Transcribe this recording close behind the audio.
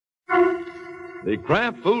The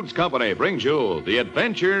Kraft Foods Company brings you The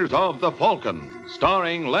Adventures of the Falcon,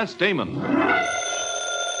 starring Les Damon.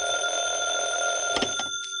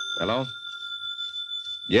 Hello?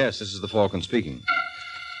 Yes, this is the Falcon speaking.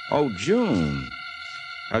 Oh, June.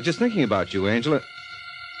 I was just thinking about you, Angela.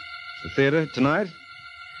 The theater tonight?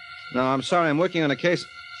 No, I'm sorry, I'm working on a case.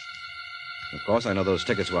 Of course, I know those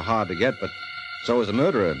tickets were hard to get, but so was the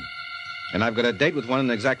murderer. And I've got a date with one in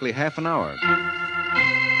exactly half an hour.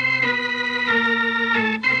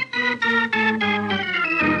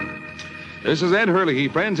 This is Ed Hurley,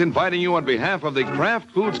 friends, inviting you on behalf of the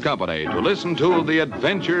Kraft Foods Company to listen to The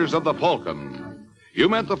Adventures of the Falcon. You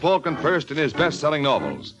met the Falcon first in his best-selling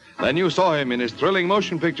novels. Then you saw him in his thrilling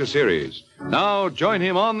motion picture series. Now join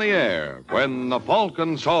him on the air when the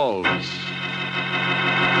Falcon solves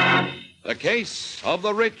the case of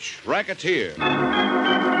the rich racketeer.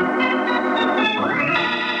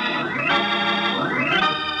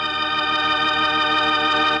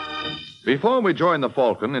 Before we join the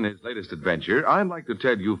Falcon in his latest adventure, I'd like to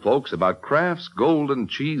tell you folks about Kraft's golden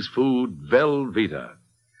cheese food, Velveeta.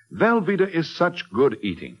 Velveeta is such good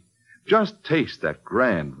eating. Just taste that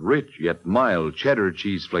grand, rich, yet mild cheddar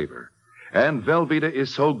cheese flavor. And Velveeta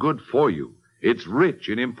is so good for you. It's rich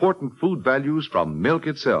in important food values from milk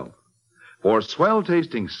itself. For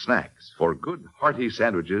swell-tasting snacks, for good, hearty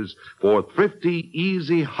sandwiches, for thrifty,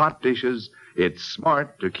 easy, hot dishes, it's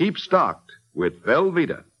smart to keep stocked with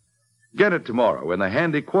Velveeta. Get it tomorrow in the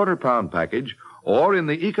handy quarter-pound package or in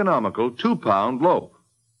the economical 2-pound loaf.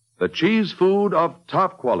 The cheese food of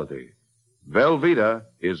top quality. Velveeta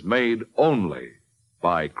is made only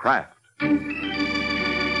by Kraft. And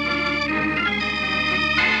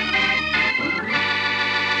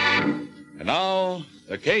now,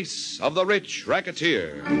 the case of the rich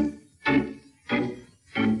racketeer.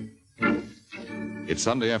 It's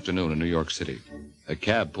Sunday afternoon in New York City. A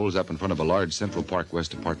cab pulls up in front of a large Central Park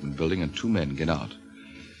West apartment building, and two men get out.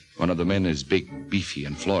 One of the men is big, beefy,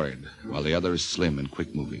 and florid, while the other is slim and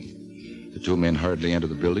quick-moving. The two men hurriedly enter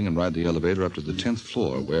the building and ride the elevator up to the 10th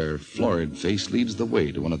floor, where Florid Face leads the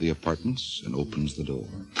way to one of the apartments and opens the door.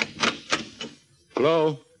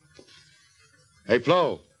 Flo? Hey,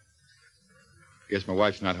 Flo. Guess my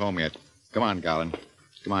wife's not home yet. Come on, Garland.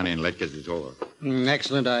 Come on in. Let's get this over.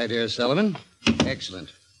 Excellent idea, Sullivan.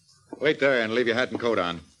 Excellent. Wait there and leave your hat and coat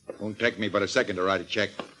on. Won't take me but a second to write a check.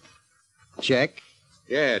 Check?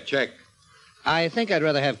 Yeah, check. I think I'd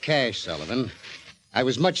rather have cash, Sullivan. I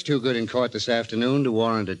was much too good in court this afternoon to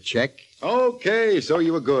warrant a check. Okay, so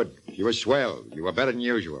you were good. You were swell. You were better than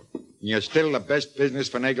usual. And you're still the best business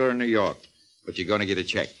finagler in New York. But you're going to get a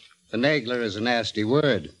check. Finagler is a nasty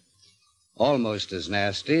word. Almost as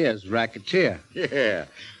nasty as racketeer. Yeah,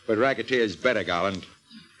 but racketeer is better, Garland.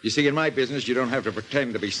 You see, in my business, you don't have to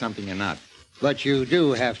pretend to be something you're not. But you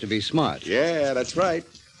do have to be smart. Yeah, that's right.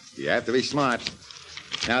 You have to be smart.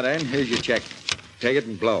 Now then, here's your check. Take it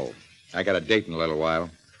and blow. I got a date in a little while.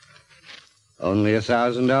 Only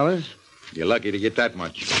 $1,000? You're lucky to get that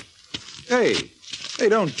much. Hey,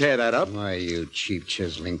 don't tear that up. Why, you cheap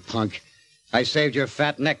chiseling punk. I saved your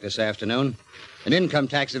fat neck this afternoon. An income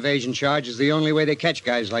tax evasion charge is the only way they catch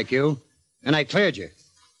guys like you. And I cleared you.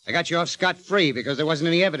 I got you off scot-free because there wasn't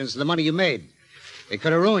any evidence of the money you made. They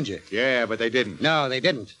could have ruined you. Yeah, but they didn't. No, they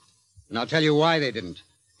didn't. And I'll tell you why they didn't.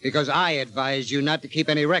 Because I advised you not to keep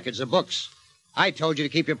any records or books. I told you to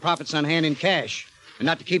keep your profits on hand in cash and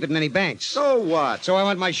not to keep it in any banks. So what? So I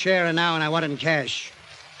want my share now, and I want it in cash.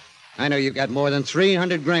 I know you've got more than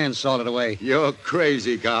 300 grand salted away. You're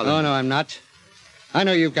crazy, Garland. Oh, no, I'm not. I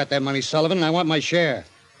know you've got that money, Sullivan, and I want my share.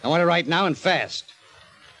 I want it right now and fast.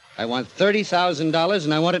 I want $30,000,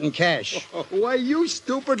 and I want it in cash. Oh, why, you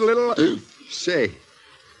stupid little... Say,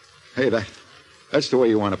 hey, that's the way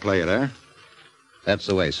you want to play it, huh? That's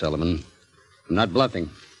the way, Sullivan. I'm not bluffing.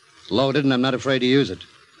 It's loaded, and I'm not afraid to use it.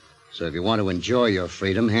 So if you want to enjoy your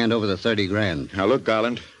freedom, hand over the 30 grand. Now, look,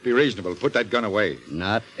 Garland, be reasonable. Put that gun away.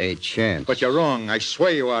 Not a chance. But you're wrong. I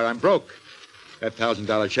swear you are. I'm broke. That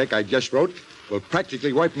 $1,000 check I just wrote will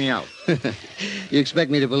practically wipe me out. You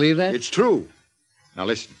expect me to believe that? It's true. Now,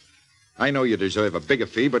 listen. I know you deserve a bigger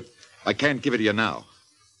fee, but I can't give it to you now.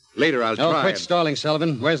 Later, I'll try. Oh, quit stalling,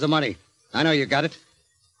 Sullivan. Where's the money? I know you got it.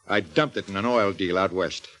 I dumped it in an oil deal out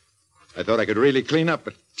west. I thought I could really clean up,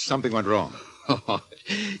 but something went wrong.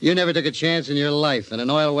 You never took a chance in your life, and an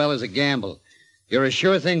oil well is a gamble. You're a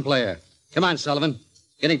sure-thing player. Come on, Sullivan.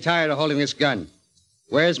 Getting tired of holding this gun.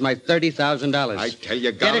 Where's my $30,000? I tell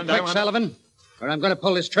you, Get Garland, it quick, Sullivan, or I'm going to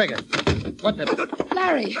pull this trigger. What the...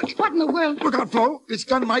 Larry, what in the world? Look out, Flo. This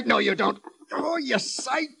gun might... No, you don't. Oh, yes,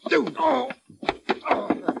 I do. Oh.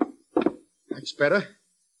 That's better.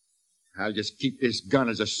 I'll just keep this gun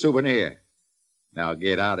as a souvenir. Now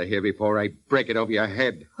get out of here before I break it over your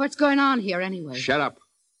head. What's going on here, anyway? Shut up.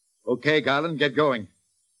 Okay, Garland, get going.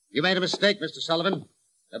 You made a mistake, Mr. Sullivan.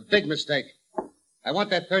 A big mistake. I want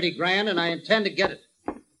that 30 grand, and I intend to get it.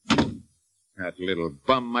 That little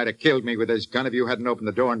bum might have killed me with his gun if you hadn't opened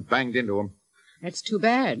the door and banged into him. That's too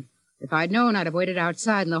bad. If I'd known, I'd have waited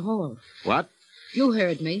outside in the hall. What? You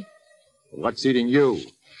heard me. What's eating you?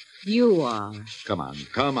 You are. Come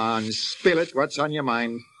on. Spill it. What's on your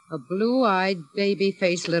mind? A blue-eyed,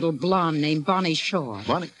 baby-faced little blonde named Bonnie Shaw.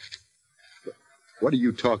 Bonnie? What are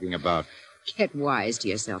you talking about? Get wise to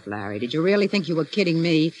yourself, Larry. Did you really think you were kidding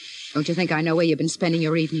me? Don't you think I know where you've been spending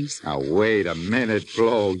your evenings? Now, wait a minute,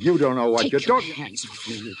 Flo. You don't know what you're talking... Take your hands off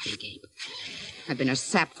me, you big ape. I've been a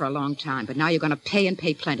sap for a long time, but now you're going to pay and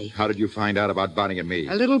pay plenty. How did you find out about Bonnie and me?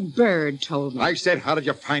 A little bird told me. I said, how did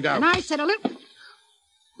you find out? And I said a little...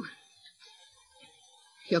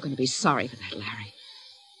 You're going to be sorry for that, Larry.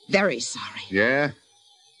 Very sorry. Yeah?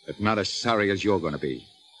 But not as sorry as you're going to be.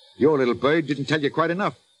 Your little bird didn't tell you quite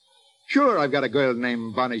enough. Sure, I've got a girl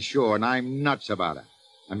named Bonnie Shaw, and I'm nuts about her.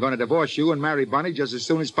 I'm going to divorce you and marry Bonnie just as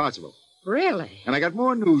soon as possible. Really? And I got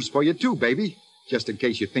more news for you, too, baby. Just in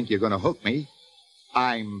case you think you're going to hook me.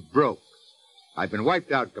 I'm broke. I've been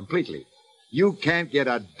wiped out completely. You can't get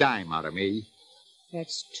a dime out of me.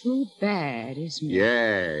 That's too bad, isn't it?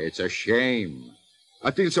 Yeah, it's a shame.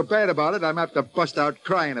 I feel so bad about it, I'm apt to bust out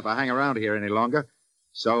crying if I hang around here any longer.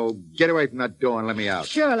 So get away from that door and let me out.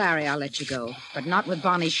 Sure, Larry, I'll let you go. But not with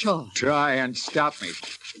Bonnie Shaw. Try and stop me.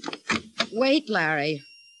 Wait, Larry.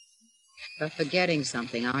 You're forgetting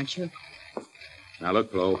something, aren't you? Now,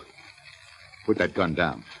 look, Flo. Put that gun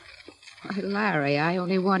down. Why, Larry, I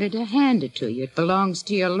only wanted to hand it to you. It belongs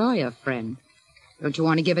to your lawyer friend. Don't you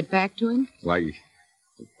want to give it back to him? Why,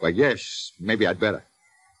 yes. Maybe I'd better.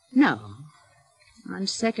 No. On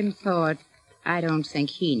second thought, I don't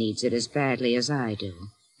think he needs it as badly as I do.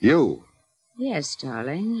 You? Yes,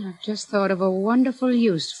 darling. I've just thought of a wonderful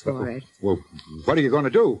use for it. Well, what are you going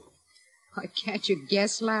to do? Why, can't you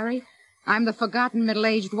guess, Larry? I'm the forgotten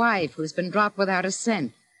middle-aged wife who's been dropped without a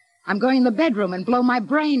cent. I'm going in the bedroom and blow my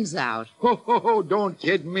brains out. Oh, don't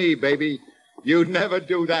kid me, baby. You'd never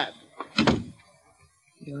do that.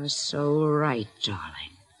 You're so right,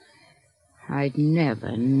 darling. I'd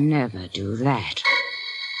never do that.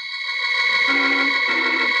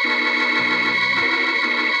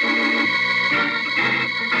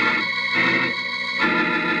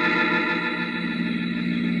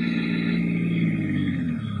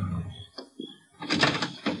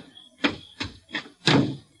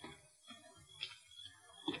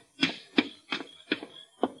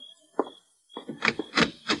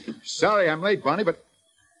 Sorry I'm late, Bonnie, but...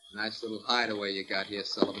 Nice little hideaway you got here,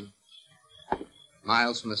 Sullivan.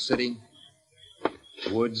 Miles from the city.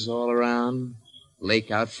 Woods all around. Lake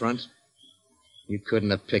out front. You couldn't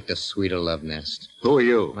have picked a sweeter love nest. Who are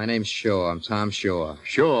you? My name's Shaw. I'm Tom Shaw.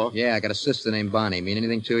 Shaw? Yeah, I got a sister named Bonnie. Mean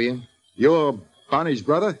anything to you? You're Bonnie's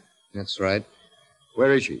brother? That's right.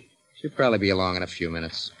 Where is she? She'll probably be along in a few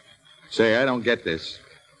minutes. Say, I don't get this.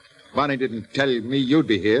 Bonnie didn't tell me you'd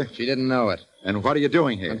be here. She didn't know it. And what are you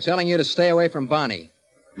doing here? I'm telling you to stay away from Bonnie.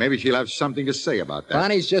 Maybe she'll have something to say about that.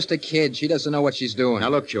 Bonnie's just a kid. She doesn't know what she's doing. Now,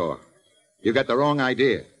 look, Shaw. You got the wrong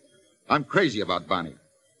idea. I'm crazy about Bonnie.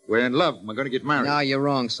 We're in love and we're going to get married. No, you're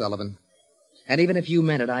wrong, Sullivan. And even if you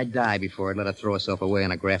meant it, I'd die before I'd let her throw herself away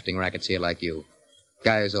on a grafting racketeer like you.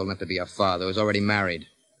 Guy who's old enough to be her father, who's already married.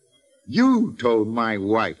 You told my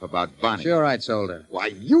wife about Bonnie. Sure, I told her. Why,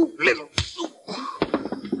 you little...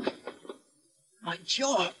 My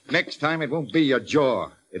jaw. Next time, it won't be your jaw.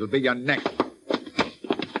 It'll be your neck.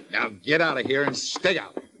 Now get out of here and stay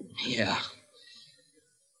out. Yeah.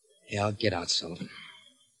 Yeah, I'll get out, Sullivan.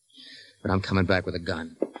 But I'm coming back with a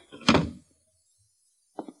gun. Operator.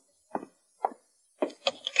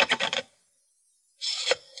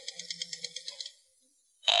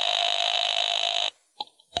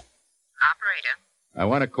 I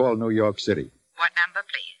want to call New York City. What number,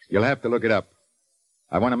 please? You'll have to look it up.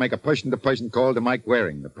 I want to make a person-to-person call to Mike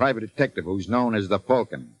Waring, the private detective who's known as the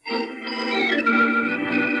Falcon.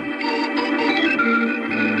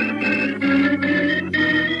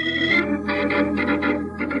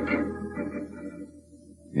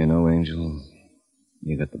 You know, Angel,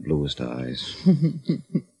 you got the bluest eyes.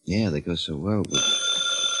 Yeah, they go so well, but...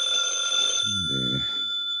 There.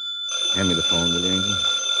 Hand me the phone, will you, Angel?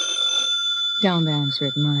 Don't answer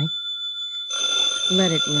it, Mike.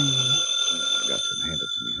 Let it ring. I got to hand it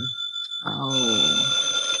to me, huh?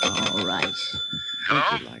 Oh, all right. Hello?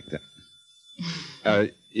 You like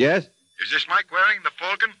that. Yes? Is this Mike Waring, the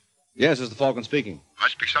Falcon? Yes, it's the Falcon speaking.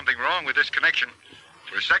 Must be something wrong with this connection.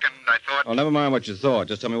 For a second, I thought... Oh, never mind what you thought.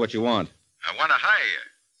 Just tell me what you want. I want to hire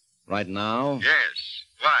you. Right now? Yes.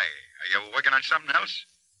 Why? Are you working on something else?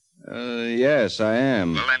 Yes, I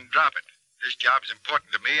am. Well, then drop it. This job's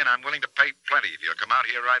important to me, and I'm willing to pay plenty if you'll come out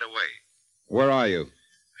here right away. Where are you?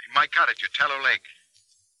 In my cottage at Tallow Lake.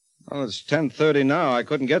 Oh, it's 10:30 now. I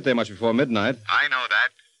couldn't get there much before midnight. I know that.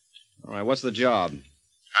 All right, what's the job?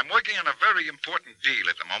 I'm working on a very important deal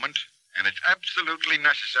at the moment, and it's absolutely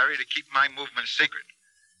necessary to keep my movements secret.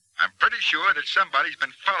 I'm pretty sure that somebody's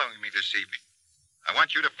been following me this evening. I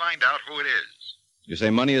want you to find out who it is. You say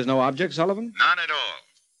money is no object, Sullivan? None at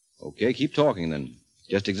all. Okay, keep talking then.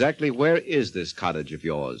 Just exactly where is this cottage of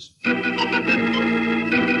yours?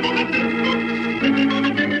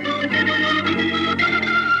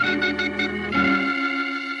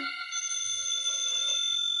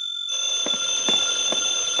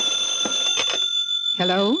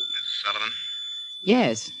 Hello? Miss Sullivan?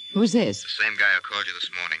 Yes. Who's this? The same guy who called you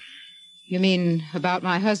this morning. You mean about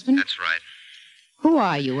my husband? That's right. Who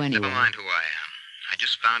are you, anyway? Never mind who I am. I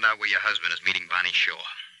just found out where your husband is meeting Bonnie Shore.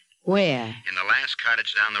 Where? In the last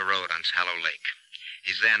cottage down the road on Tallow Lake.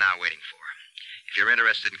 He's there now waiting for her. If you're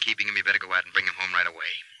interested in keeping him, you better go out and bring him home right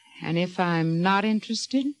away. And if I'm not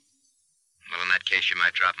interested? Well, in that case, you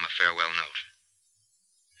might drop him a farewell note.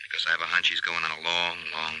 Because I have a hunch he's going on a long,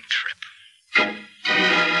 long trip.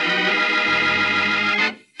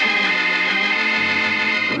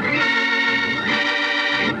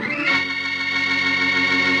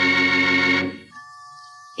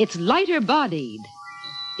 It's lighter-bodied.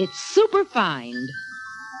 It's superfined.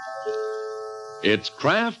 It's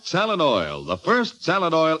Kraft Salad Oil, the first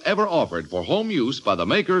salad oil ever offered for home use by the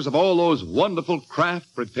makers of all those wonderful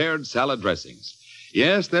Kraft prepared salad dressings.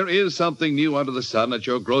 Yes, there is something new under the sun at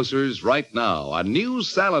your grocer's right now. A new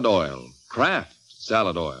salad oil, Kraft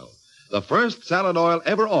Salad Oil. The first salad oil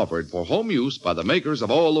ever offered for home use by the makers of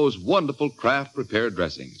all those wonderful Kraft prepared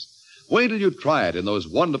dressings. Wait till you try it in those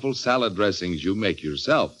wonderful salad dressings you make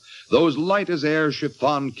yourself. Those light-as-air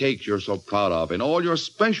chiffon cakes you're so proud of in all your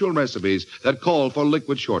special recipes that call for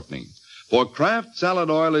liquid shortening. For Kraft Salad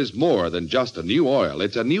Oil is more than just a new oil.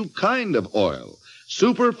 It's a new kind of oil.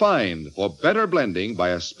 Superfined for better blending by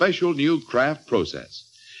a special new Kraft process.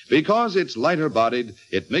 Because it's lighter-bodied,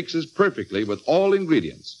 it mixes perfectly with all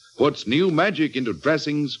ingredients, puts new magic into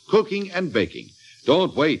dressings, cooking, and baking.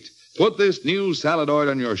 Don't wait. Put this new salad oil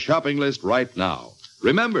on your shopping list right now.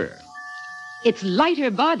 Remember, It's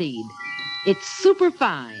lighter-bodied. It's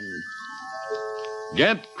superfined.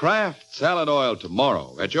 get Kraft Salad Oil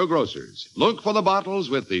tomorrow at your grocer's. Look for the bottles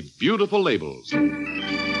with the beautiful labels.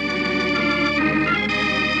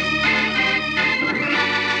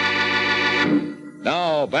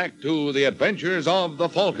 Now, back to the adventures of the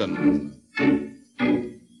Falcon.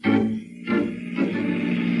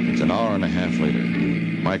 It's an hour and a half later.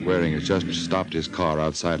 Mike Waring has just stopped his car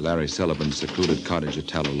outside Larry Sullivan's secluded cottage at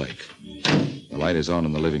Tallow Lake. The light is on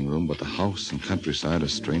in the living room, but the house and countryside are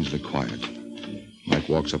strangely quiet. Mike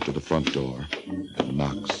walks up to the front door and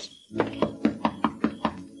knocks.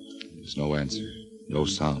 There's no answer, no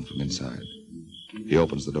sound from inside. He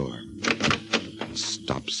opens the door and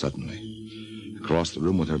stops suddenly. Across the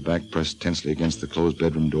room with her back pressed tensely against the closed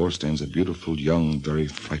bedroom door stands a beautiful, young, very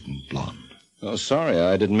frightened blonde. Oh, sorry,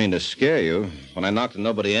 I didn't mean to scare you. When I knocked and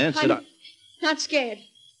nobody answered, I'm not scared.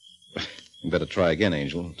 You better try again,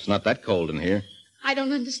 Angel. It's not that cold in here. I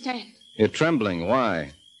don't understand. You're trembling.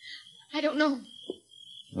 Why? I don't know.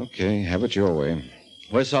 Okay, have it your way.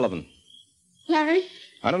 Where's Sullivan? Larry?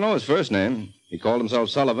 I don't know his first name. He called himself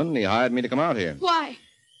Sullivan, and he hired me to come out here. Why?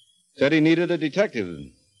 Said he needed a detective.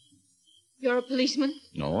 You're a policeman?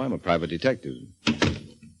 No, I'm a private detective.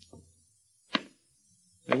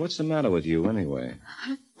 Hey, what's the matter with you, anyway?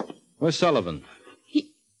 Where's Sullivan?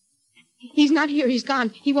 He's not here. He's gone.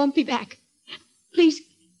 He won't be back. Please,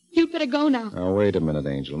 you'd better go now. Now, wait a minute,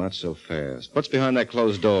 Angel. Not so fast. What's behind that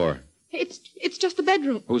closed door? It's just the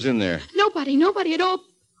bedroom. Who's in there? Nobody at all.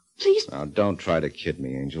 Please. Now, don't try to kid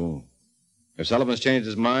me, Angel. If Sullivan's changed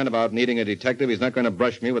his mind about needing a detective, he's not going to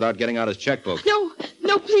brush me without getting out his checkbook.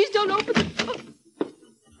 No, please don't open the...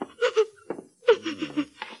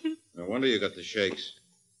 No wonder you got the shakes.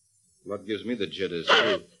 Blood gives me the jitters,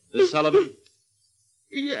 too. This Sullivan?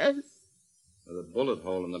 Yes. With a bullet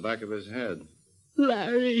hole in the back of his head.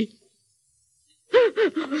 Larry.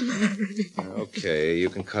 Okay, you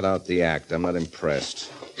can cut out the act. I'm not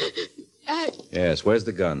impressed. Yes, where's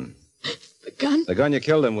the gun? The gun? The gun you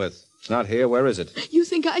killed him with. It's not here. Where is it? You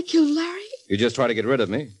think I killed Larry? You just try to get rid of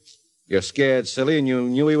me. You're scared, silly, and you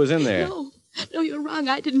knew he was in there. No, you're wrong.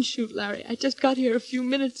 I didn't shoot Larry. I just got here a few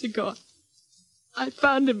minutes ago. I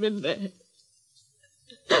found him in there.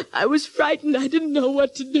 I was frightened. I didn't know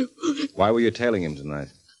what to do. Why were you tailing him tonight?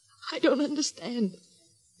 I don't understand.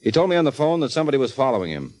 He told me on the phone that somebody was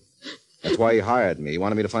following him. That's why he hired me. He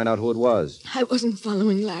wanted me to find out who it was. I wasn't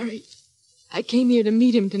following Larry. I came here to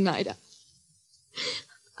meet him tonight.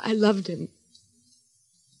 I loved him.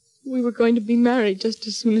 We were going to be married just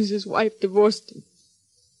as soon as his wife divorced him.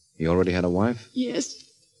 He already had a wife? Yes.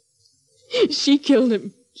 She killed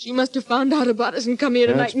him. She must have found out about us and come here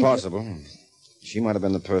tonight. That's possible. She might have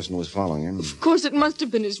been the person who was following him. Of course, it must have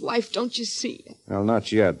been his wife, don't you see? Well,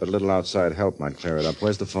 not yet, but a little outside help might clear it up.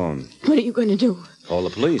 Where's the phone? What are you going to do? Call the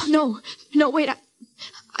police. No, wait.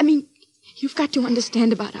 I mean, you've got to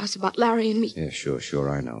understand about us, about Larry and me. Yeah, sure,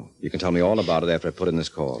 I know. You can tell me all about it after I put in this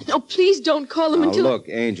call. No, please don't call them now, until... Look,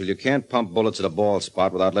 Angel, you can't pump bullets at a bald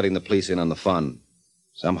spot without letting the police in on the fun.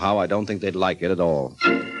 Somehow, I don't think they'd like it at all.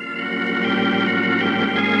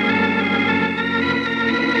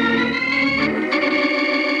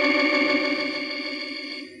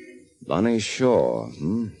 Bonnie Shaw,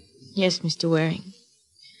 Yes, Mr. Waring.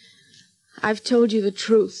 I've told you the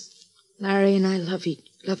truth. Larry and I loved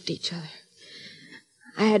each other.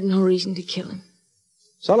 I had no reason to kill him.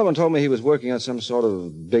 Sullivan told me he was working on some sort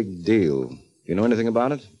of big deal. You know anything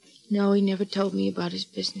about it? No, he never told me about his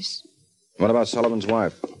business. What about Sullivan's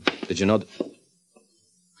wife? Did you know...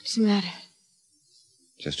 What's the matter?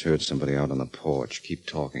 Just heard somebody out on the porch. Keep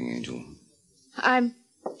talking, Angel. I'm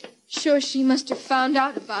sure she must have found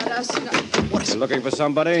out about us. You looking for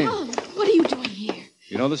somebody? Tom, what are you doing here?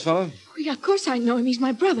 You know this fellow? Oh, yeah, of course I know him. He's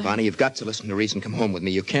my brother. Bonnie, you've got to listen to reason. Come home with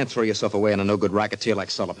me. You can't throw yourself away on a no-good racketeer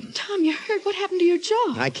like Sullivan. Tom, you heard what happened to your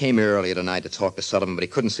jaw. I came here earlier tonight to talk to Sullivan, but he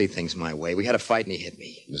couldn't see things my way. We had a fight and he hit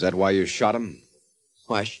me. Is that why you shot him?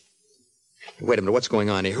 Why? Wait a minute. What's going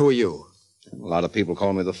on here? Who are you? A lot of people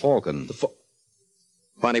call me the Falcon.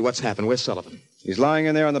 Bonnie, what's happened? Where's Sullivan? He's lying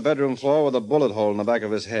in there on the bedroom floor with a bullet hole in the back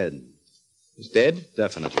of his head. He's dead?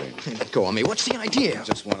 Definitely. Hey, let go of me. What's the idea? I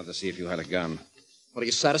just wanted to see if you had a gun. What, are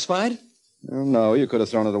you satisfied? Well, no, you could have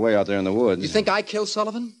thrown it away out there in the woods. You think I killed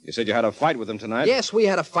Sullivan? You said you had a fight with him tonight? Yes, we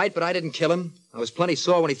had a fight, but I didn't kill him. I was plenty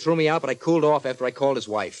sore when he threw me out, but I cooled off after I called his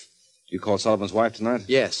wife. You called Sullivan's wife tonight?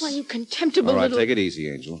 Yes. Why, you contemptible All right, little... take it easy,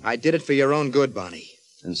 Angel. I did it for your own good, Bonnie.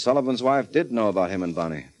 And Sullivan's wife did know about him and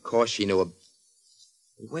Bonnie. Of course she knew.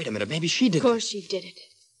 Wait a minute, maybe she did. Of course she did it.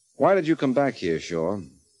 Why did you come back here, Shaw?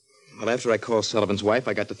 Well, after I called Sullivan's wife,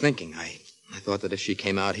 I got to thinking. I thought that if she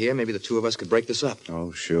came out here, maybe the two of us could break this up.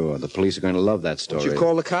 Oh, sure. The police are going to love that story. Did you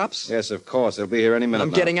call the cops? Yes, of course. They'll be here any minute I'm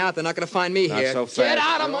now. getting out. They're not going to find me Not here. so fast. Get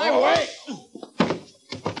out of my way!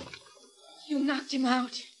 You knocked him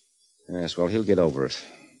out. Yes, well, he'll get over it.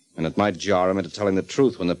 And it might jar him into telling the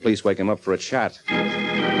truth when the police wake him up for a chat.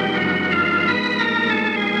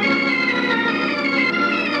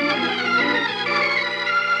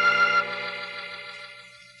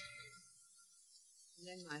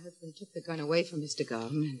 My husband took the gun away from Mr.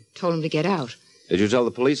 Garland and told him to get out. Did you tell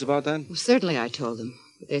the police about that? Well, certainly I told them.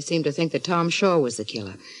 But they seemed to think that Tom Shaw was the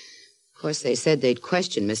killer. Of course, they said they'd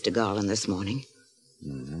questioned Mr. Garland this morning.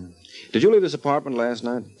 Mm-hmm. Did you leave this apartment last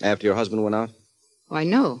night, after your husband went out? Why,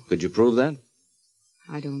 no. Could you prove that?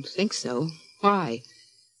 I don't think so. Why?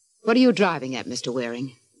 What are you driving at, Mr.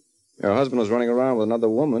 Waring? Your husband was running around with another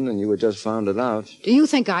woman, and you had just found it out. Do you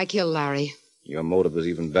think I killed Larry? Your motive was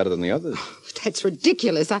even better than the others. That's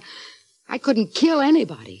ridiculous. I couldn't kill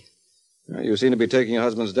anybody. Well, you seem to be taking your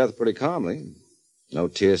husband's death pretty calmly. No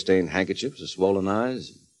tear-stained handkerchiefs or swollen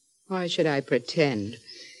eyes. Why should I pretend?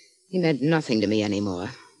 He meant nothing to me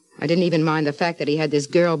anymore. I didn't even mind the fact that he had this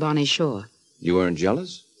girl, Bonnie Shaw. You weren't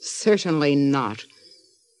jealous? Certainly not.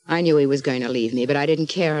 I knew he was going to leave me, but I didn't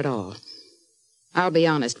care at all. I'll be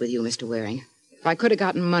honest with you, Mr. Waring. If I could have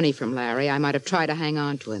gotten money from Larry, I might have tried to hang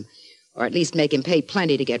on to him, or at least make him pay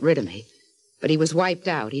plenty to get rid of me. But he was wiped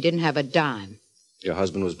out. He didn't have a dime. Your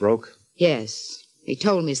husband was broke? Yes. He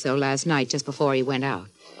told me so last night, just before he went out.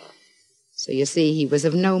 So you see, he was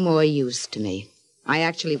of no more use to me. I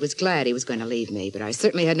actually was glad he was going to leave me, but I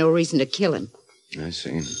certainly had no reason to kill him. I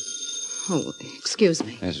see. Oh, excuse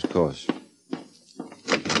me. Yes, of course.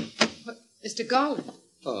 Mr. Garland.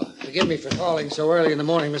 Oh, forgive me for calling so early in the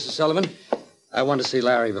morning, Mrs. Sullivan. I wanted to see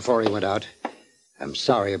Larry before he went out. I'm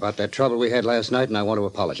sorry about that trouble we had last night, and I want to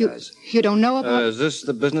apologize. You don't know about... Is this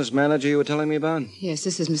the business manager you were telling me about? Yes,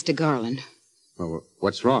 this is Mr. Garland. Well,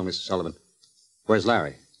 what's wrong, Mrs. Sullivan? Where's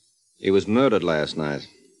Larry? He was murdered last night.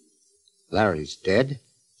 Larry's dead?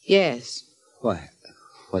 Yes. Why,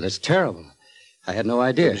 that's terrible. I had no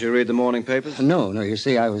idea. Did you read the morning papers? No. You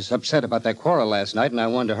see, I was upset about that quarrel last night, and I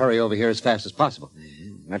wanted to hurry over here as fast as possible.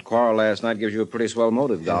 Mm-hmm. That quarrel last night gives you a pretty swell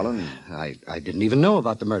motive, darling. I didn't even know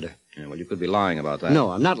about the murder. Yeah, well, you could be lying about that.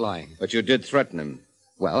 No, I'm not lying. But you did threaten him.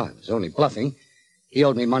 Well, I was only bluffing. He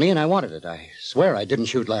owed me money, and I wanted it. I swear I didn't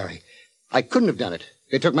shoot Larry. I couldn't have done it.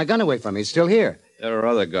 They took my gun away from me. It's still here. There are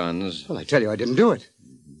other guns. Well, I tell you, I didn't do it.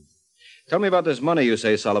 Tell me about this money you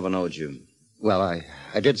say Sullivan owed you. Well,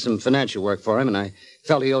 I did some financial work for him, and I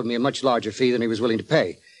felt he owed me a much larger fee than he was willing to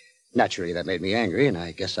pay. Naturally, that made me angry, and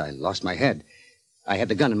I guess I lost my head. I had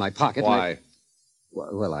the gun in my pocket. Why?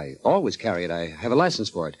 Well, I always carry it. I have a license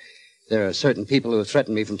for it. There are certain people who have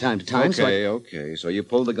threatened me from time to time. Okay. So you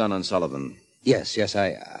pulled the gun on Sullivan. Yes.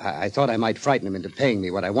 I thought I might frighten him into paying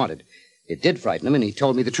me what I wanted. It did frighten him, and he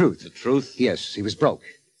told me the truth. The truth? Yes, he was broke.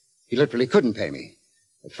 He literally couldn't pay me.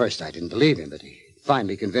 At first, I didn't believe him, but he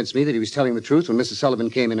finally convinced me that he was telling the truth when Mrs.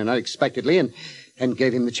 Sullivan came in unexpectedly and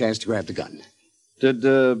gave him the chance to grab the gun. Did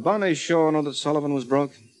Bonnie Shaw know that Sullivan was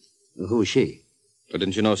broke? Who was she? Or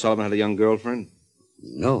didn't you know Sullivan had a young girlfriend?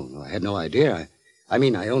 No, I had no idea. I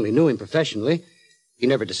mean, I only knew him professionally. He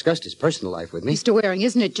never discussed his personal life with me. Mr. Waring,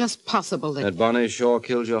 isn't it just possible that... That Bonnie Shaw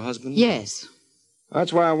killed your husband? Yes.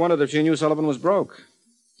 That's why I wondered if she knew Sullivan was broke.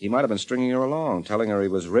 He might have been stringing her along, telling her he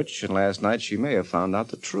was rich, and last night she may have found out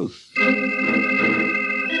the truth.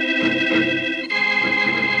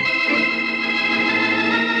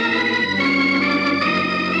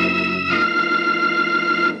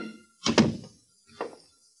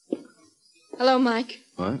 Hello, Mike.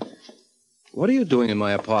 What? What are you doing in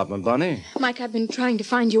my apartment, Bonnie? Mike, I've been trying to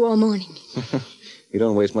find you all morning. You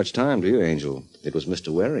don't waste much time, do you, Angel? It was Mr.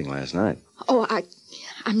 Waring last night. Oh,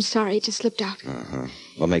 I'm sorry. It just slipped out. Uh-huh.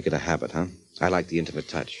 Well, make it a habit, huh? I like the intimate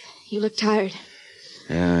touch. You look tired.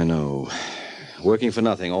 Yeah, I know. Working for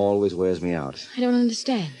nothing always wears me out. I don't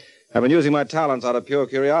understand. I've been using my talents out of pure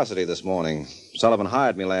curiosity this morning. Sullivan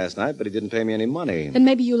hired me last night, but he didn't pay me any money. Then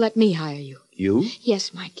maybe you let me hire you. You?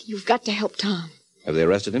 Yes, Mike. You've got to help Tom. Have they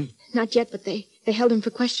arrested him? Not yet, but they held him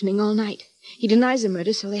for questioning all night. He denies the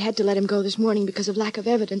murder, so they had to let him go this morning because of lack of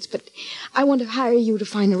evidence. But I want to hire you to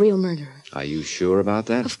find the real murderer. Are you sure about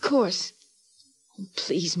that? Of course. Oh,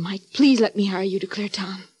 please, Mike, please let me hire you to clear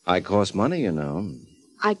Tom. I cost money, you know.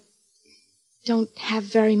 I don't have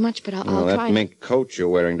very much, but I'll try. That mink coat you're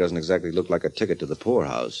wearing doesn't exactly look like a ticket to the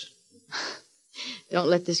poorhouse. Don't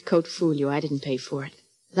let this coat fool you. I didn't pay for it.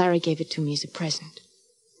 Larry gave it to me as a present.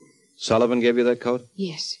 Sullivan gave you that coat?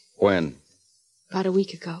 Yes. When? About a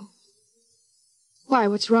week ago. Why,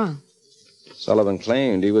 what's wrong? Sullivan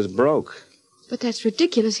claimed he was broke. But that's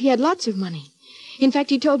ridiculous. He had lots of money. In fact,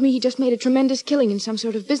 he told me he just made a tremendous killing in some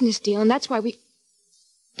sort of business deal, and that's why we...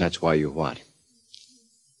 That's why you what?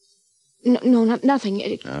 No,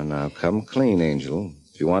 nothing. Now, come clean, Angel.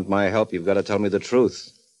 If you want my help, you've got to tell me the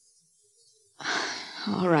truth.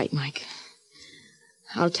 All right, Mike.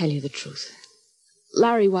 I'll tell you the truth.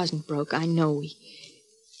 Larry wasn't broke, I know.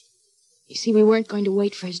 You see, we weren't going to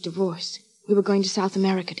wait for his divorce. We were going to South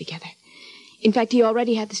America together. In fact, he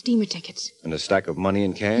already had the steamer tickets. And a stack of money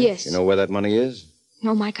in cash? Yes. You know where that money is?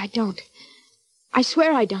 No, Mike, I don't. I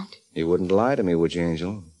swear I don't. You wouldn't lie to me, would you,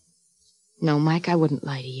 Angel? No, Mike, I wouldn't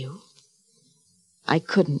lie to you. I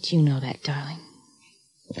couldn't, you know that, darling.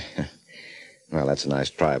 Well, that's a nice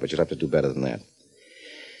try, but you'll have to do better than that.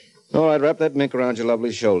 All right, wrap that mink around your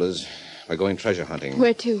lovely shoulders. We're going treasure hunting.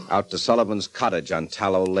 Where to? Out to Sullivan's cottage on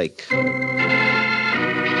Tallow Lake.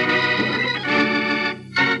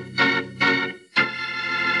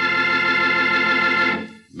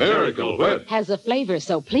 Miracle Whip. Has a flavor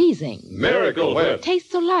so pleasing. Miracle Whip.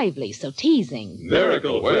 Tastes so lively, so teasing.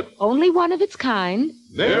 Miracle Whip. Only one of its kind.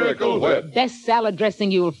 Miracle Whip. Best salad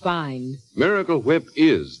dressing you'll find. Miracle Whip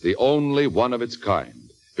is the only one of its kind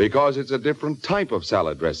because it's a different type of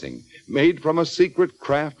salad dressing made from a secret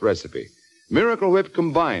craft recipe. Miracle Whip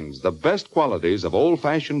combines the best qualities of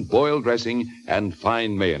old-fashioned boiled dressing and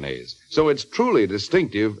fine mayonnaise, so it's truly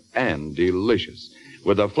distinctive and delicious,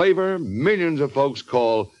 with a flavor millions of folks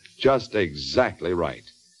call just exactly right.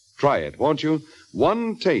 Try it, won't you?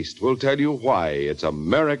 One taste will tell you why it's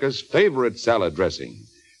America's favorite salad dressing,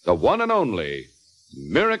 the one and only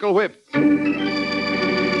Miracle Whip.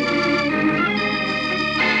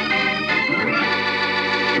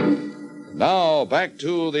 Now, back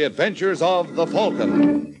to the adventures of the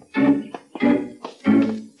Falcon. An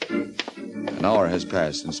hour has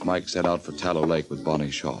passed since Mike set out for Tallow Lake with Bonnie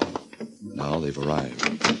Shaw. Now they've arrived.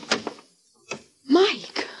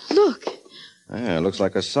 Mike, look. Yeah, looks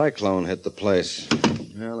like a cyclone hit the place.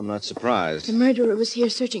 Well, I'm not surprised. The murderer was here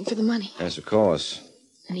searching for the money. Yes, of course.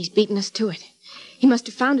 And he's beaten us to it. He must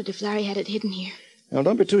have found it if Larry had it hidden here. Now,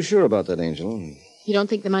 don't be too sure about that, Angel. You don't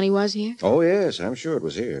think the money was here? Oh, yes, I'm sure it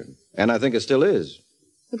was here. And I think it still is.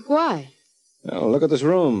 But why? Well, look at this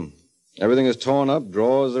room. Everything is torn up,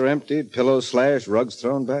 drawers are emptied, pillows slashed, rugs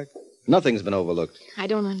thrown back. Nothing's been overlooked. I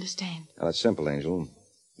don't understand. Now, that's simple, Angel.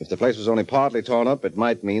 If the place was only partly torn up, it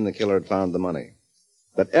might mean the killer had found the money.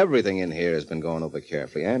 But everything in here has been gone over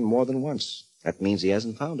carefully, and more than once. That means he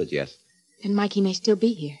hasn't found it yet. And Mikey may still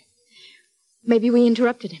be here. Maybe we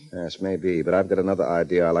interrupted him. Yes, maybe, but I've got another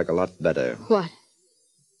idea I like a lot better. What?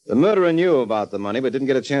 The murderer knew about the money, but didn't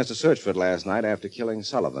get a chance to search for it last night after killing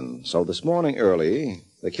Sullivan. So this morning early,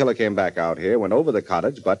 the killer came back out here, went over the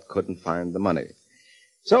cottage, but couldn't find the money.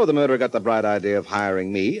 So the murderer got the bright idea of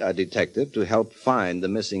hiring me, a detective, to help find the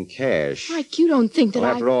missing cash. Mike, you don't think that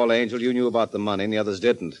After all, Angel, you knew about the money and the others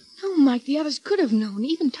didn't. Oh, Mike, the others could have known.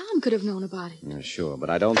 Even Tom could have known about it. Yeah, sure,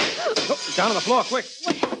 but I don't... Down on the floor, quick!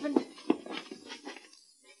 What happened?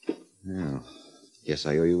 Well, guess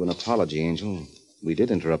I owe you an apology, Angel. We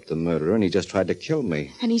did interrupt the murderer, and he just tried to kill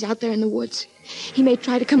me. And he's out there in the woods. He may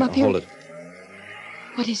try to come up here. Hold it.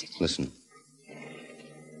 What is it? Listen.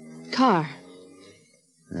 Car.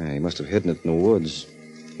 Yeah, he must have hidden it in the woods.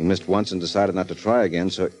 He missed once and decided not to try again,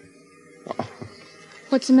 so...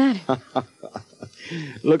 What's the matter?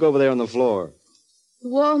 Look over there on the floor. The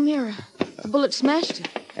wall mirror. The bullet smashed it.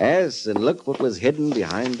 Yes, and look what was hidden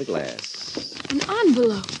behind the glass. An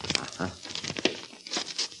envelope.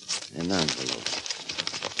 An envelope.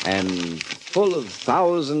 And full of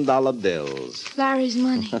 $1,000 bills. Larry's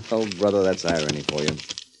money. Oh, brother, that's irony for you.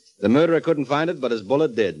 The murderer couldn't find it, but his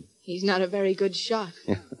bullet did. He's not a very good shot.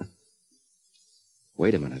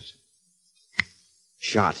 Wait a minute.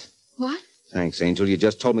 Shot. What? Thanks, Angel. You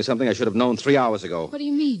just told me something I should have known 3 hours ago. What do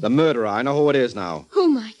you mean? The murderer. I know who it is now. Who,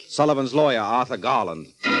 Mike? Sullivan's lawyer, Arthur Garland.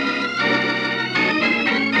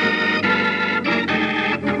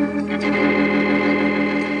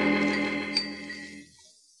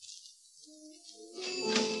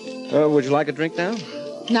 Would you like a drink now?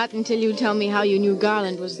 Not until you tell me how you knew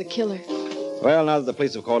Garland was the killer. Well, now that the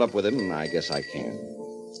police have caught up with him, I guess I can.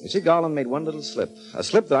 You see, Garland made one little slip. A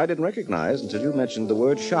slip that I didn't recognize until you mentioned the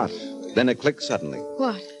word shot. Then it clicked suddenly.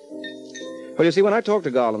 What? Well, you see, when I talked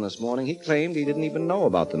to Garland this morning, he claimed he didn't even know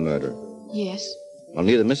about the murder. Yes. Well,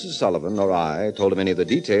 neither Mrs. Sullivan nor I told him any of the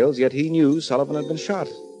details, yet he knew Sullivan had been shot.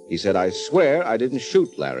 He said, I swear I didn't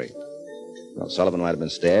shoot Larry. Well, Sullivan might have been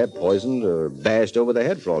stabbed, poisoned, or bashed over the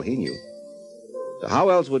head for all he knew. So how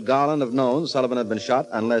else would Garland have known Sullivan had been shot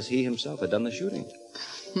unless he himself had done the shooting?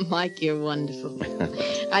 Mike, you're wonderful.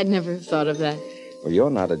 I'd never have thought of that. Well, you're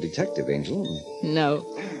not a detective, Angel. No.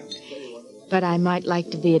 But I might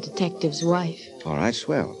like to be a detective's wife. All right,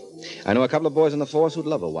 swell. I know a couple of boys in the force who'd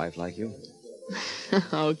love a wife like you.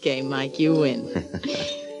 Okay, Mike, you win.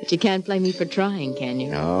 But you can't blame me for trying, can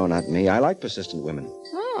you? No, not me. I like persistent women.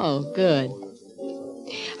 Oh, good.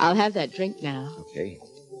 I'll have that drink now. Okay.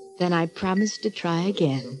 Then I promise to try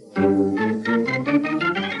again.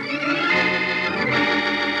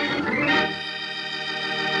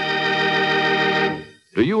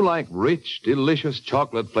 Do you like rich, delicious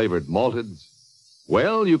chocolate-flavored malteds?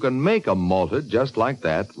 Well, you can make a malted just like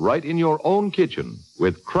that right in your own kitchen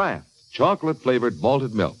with Kraft chocolate-flavored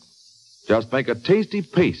malted milk. Just make a tasty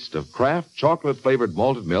paste of Kraft chocolate-flavored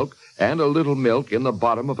malted milk and a little milk in the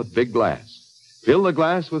bottom of a big glass. Fill the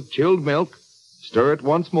glass with chilled milk, stir it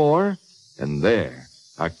once more, and there.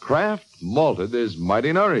 A Kraft malted is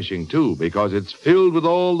mighty nourishing, too, because it's filled with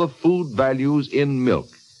all the food values in milk.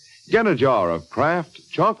 Get a jar of Kraft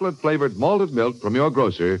chocolate-flavored malted milk from your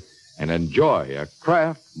grocer and enjoy a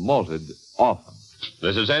Kraft malted often.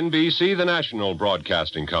 This is NBC, the national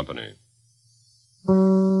broadcasting company.